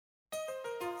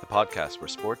podcast where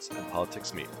sports and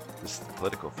politics meet. This is The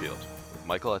Political Field with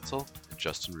Michael Etzel and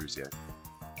Justin Rouzier.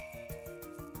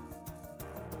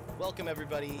 Welcome,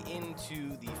 everybody,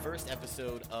 into the first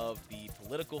episode of The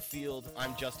Political Field.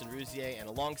 I'm Justin Rouzier, and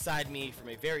alongside me from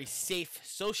a very safe,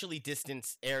 socially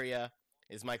distanced area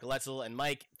is Michael Etzel. And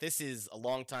Mike, this is a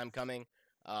long time coming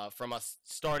from us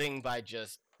starting by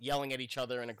just yelling at each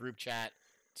other in a group chat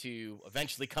to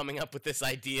eventually coming up with this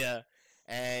idea.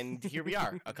 And here we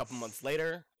are, a couple months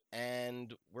later,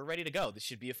 and we're ready to go. This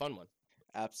should be a fun one.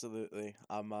 Absolutely.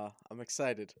 I'm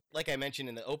excited. Like I mentioned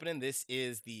in the opening, this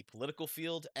is The Political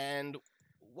Field, and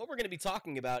what we're going to be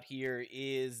talking about here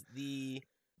is the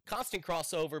constant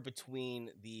crossover between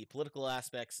the political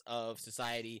aspects of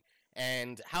society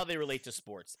and how they relate to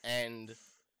sports. And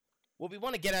what we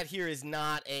want to get at here is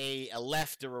not a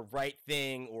left or a right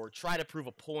thing, or try to prove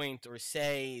a point, or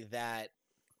say that,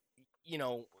 you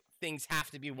know, things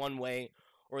have to be one way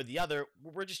or the other.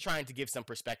 We're just trying to give some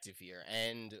perspective here.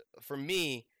 And for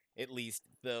me, at least,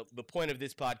 the point of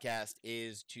this podcast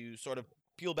is to sort of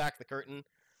peel back the curtain,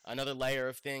 another layer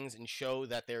of things, and show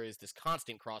that there is this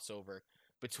constant crossover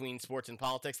between sports and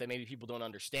politics that maybe people don't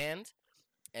understand,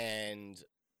 and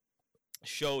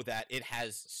show that it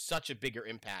has such a bigger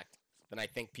impact than I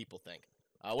think people think.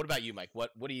 What about you, Mike?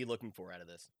 What are you looking for out of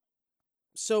this?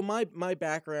 So my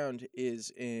background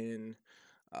is in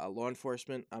law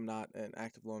enforcement. I'm not an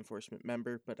active law enforcement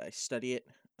member, but I study it,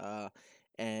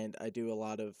 and I do a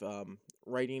lot of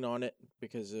writing on it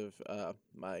because of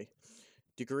my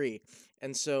degree.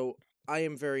 And so I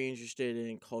am very interested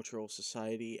in cultural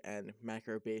society and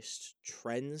macro-based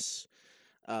trends,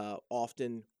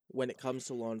 often when it comes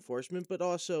to law enforcement, but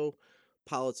also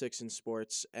politics and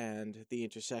sports and the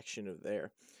intersection of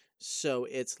there. So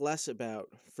it's less about,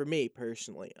 for me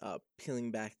personally,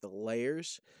 peeling back the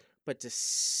layers, but to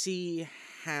see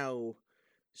how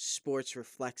sports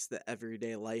reflects the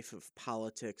everyday life of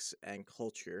politics and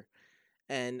culture,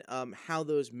 and how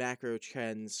those macro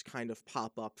trends kind of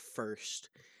pop up first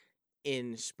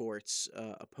in sports,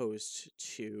 opposed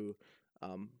to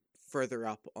further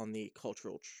up on the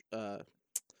cultural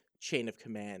chain of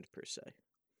command per se.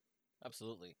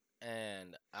 Absolutely.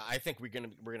 And I think we're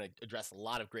gonna address a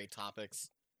lot of great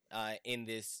topics in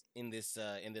this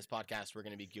podcast. We're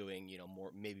gonna be doing, you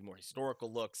know, maybe more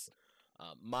historical looks,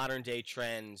 modern day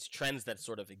trends that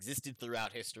sort of existed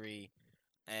throughout history.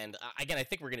 And again, I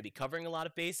think we're gonna be covering a lot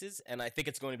of bases, and I think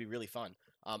it's going to be really fun.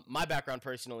 My background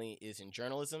personally is in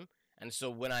journalism, and so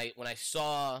when I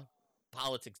saw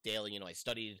politics daily, you know, I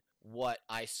studied what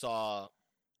I saw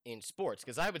in sports,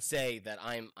 because I would say that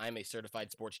I'm a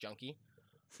certified sports junkie.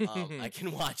 I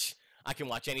can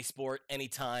watch any sport,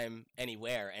 anytime,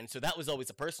 anywhere, and so that was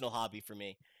always a personal hobby for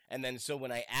me. And then so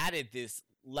when I added this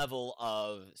level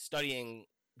of studying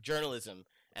journalism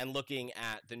and looking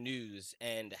at the news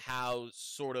and how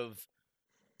sort of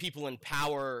people in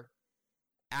power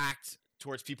act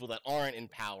towards people that aren't in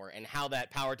power, and how that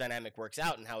power dynamic works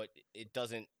out, and how it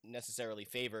doesn't necessarily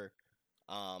favor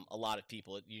a lot of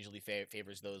people. It usually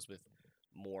favors those with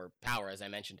more power, as I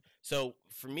mentioned. So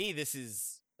for me, this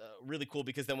is really cool,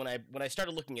 because then when I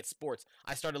started looking at sports,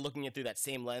 I started looking at through that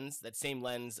same lens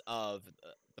of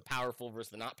the powerful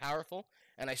versus the not powerful,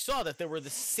 and I saw that there were the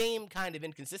same kind of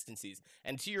inconsistencies.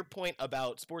 And to your point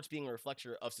about sports being a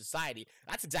reflection of society,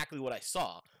 that's exactly what I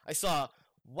saw. I saw,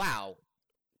 wow,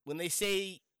 when they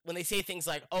say things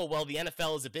like, oh, well, the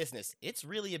NFL is a business, it's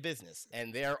really a business,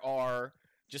 and there are,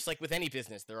 just like with any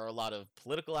business, there are a lot of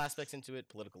political aspects into it,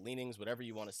 political leanings, whatever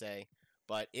you want to say.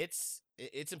 But it's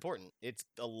important. It's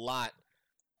a lot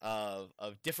of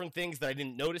different things that I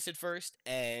didn't notice at first,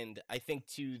 and I think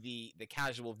to the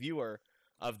casual viewer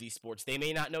of these sports, they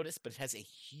may not notice, but it has a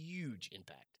huge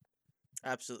impact.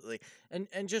 Absolutely.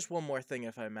 And just one more thing,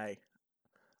 if I may.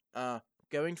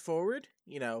 Going forward,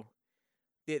 you know,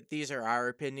 these are our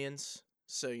opinions.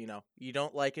 So, you know, you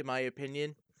don't like my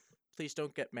opinion, please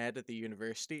don't get mad at the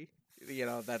university, you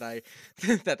know, that I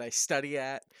that I study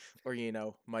at, or, you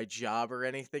know, my job or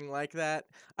anything like that.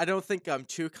 I don't think I'm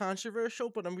too controversial,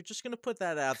 but I'm just gonna put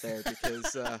that out there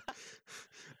because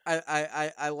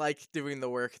I like doing the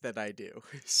work that I do.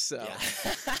 So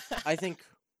Yeah. I think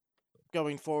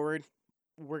going forward,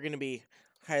 we're gonna be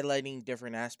highlighting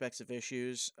different aspects of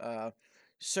issues.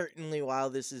 Certainly,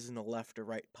 while this isn't a left or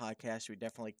right podcast, we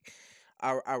definitely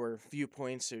our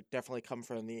viewpoints are definitely come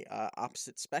from the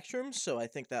opposite spectrum. So I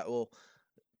think that will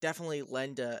definitely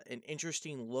lend an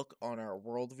interesting look on our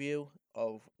worldview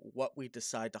of what we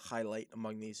decide to highlight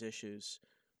among these issues.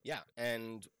 Yeah,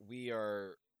 and we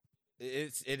are.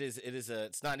 It's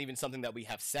not even something that we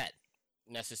have set.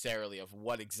 necessarily of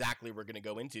what exactly we're going to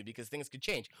go into, because things could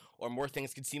change, or more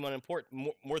things could seem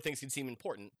unimportant. More things could seem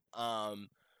important.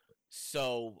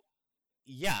 So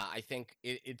yeah, I think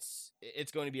it's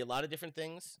going to be a lot of different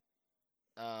things.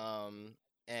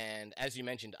 And as you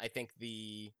mentioned, I think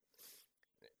the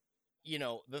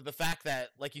fact that,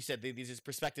 like you said, these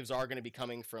perspectives are going to be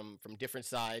coming from different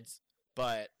sides.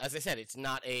 But as I said, it's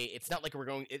not like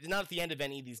it's not at the end of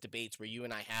any of these debates where you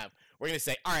and we're going to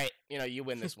say, all right, you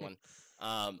win this one.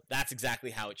 That's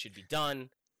exactly how it should be done,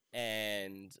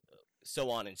 and so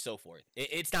on and so forth.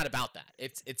 It's not about that.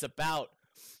 It's about,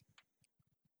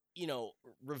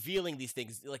 revealing these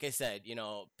things. Like I said,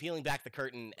 peeling back the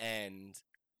curtain and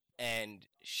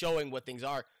showing what things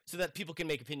are, so that people can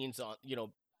make opinions on,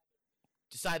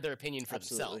 decide their opinion for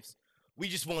themselves. We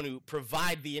just want to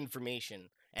provide the information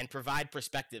and provide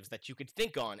perspectives that you could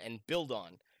think on and build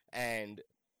on, and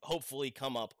hopefully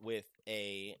come up with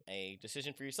a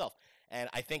decision for yourself. And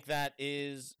I think that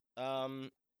is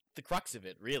the crux of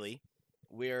it, really.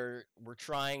 We're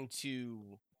trying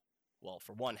to, well,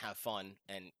 for one, have fun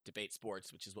and debate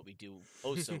sports, which is what we do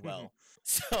oh so well.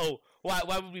 So why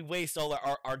would we waste all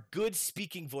our good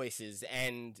speaking voices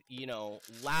and,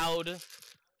 loud,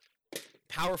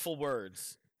 powerful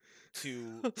words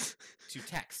to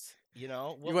text?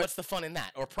 What's the fun in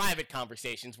that? Or private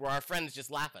conversations where our friends just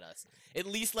laugh at us. At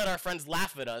least let our friends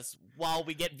laugh at us while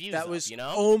we get views. That was,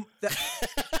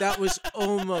 that was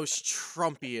almost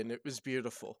Trumpian. It was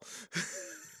beautiful.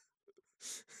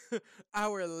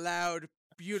 Our loud,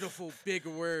 beautiful, big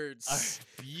words.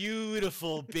 Our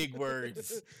beautiful, big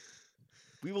words.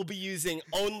 We will be using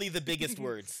only the biggest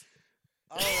words.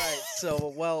 All right,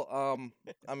 so,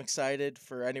 I'm excited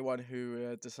for anyone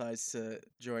who decides to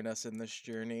join us in this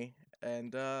journey,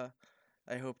 and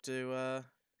I hope to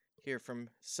hear from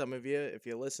some of you if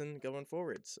you listen going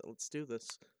forward, so let's do this.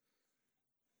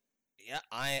 Yeah,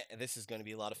 this is going to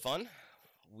be a lot of fun.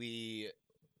 This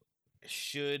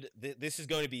is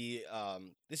going to be,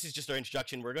 this is just our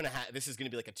introduction. This is going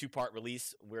to be like a 2-part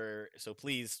release, so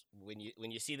please, when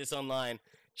you see this online,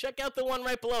 check out the one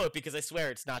right below it, because I swear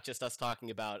it's not just us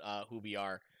talking about who we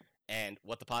are and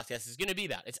what the podcast is going to be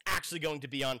about. It's actually going to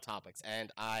be on topics,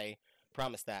 and I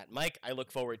promise that. Mike, I look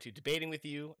forward to debating with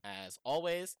you, as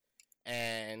always,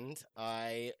 and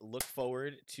I look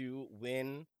forward to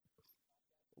when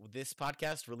this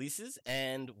podcast releases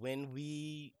and when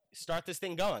we start this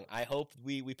thing going. I hope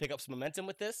we pick up some momentum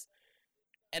with this,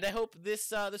 and I hope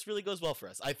this really goes well for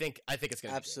us. I think it's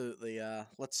gonna absolutely.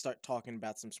 Let's start talking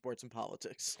about some sports and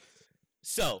politics.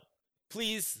 So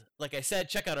please, like I said,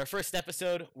 check out our first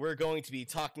episode. We're going to be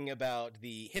talking about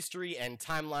the history and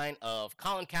timeline of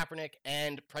Colin Kaepernick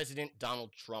and President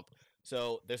Donald Trump.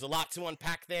 So there's a lot to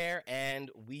unpack there, and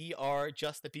we are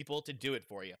just the people to do it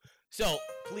for you. So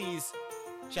please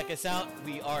check us out.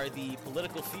 We are The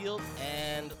Political Field,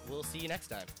 and we'll see you next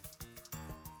time.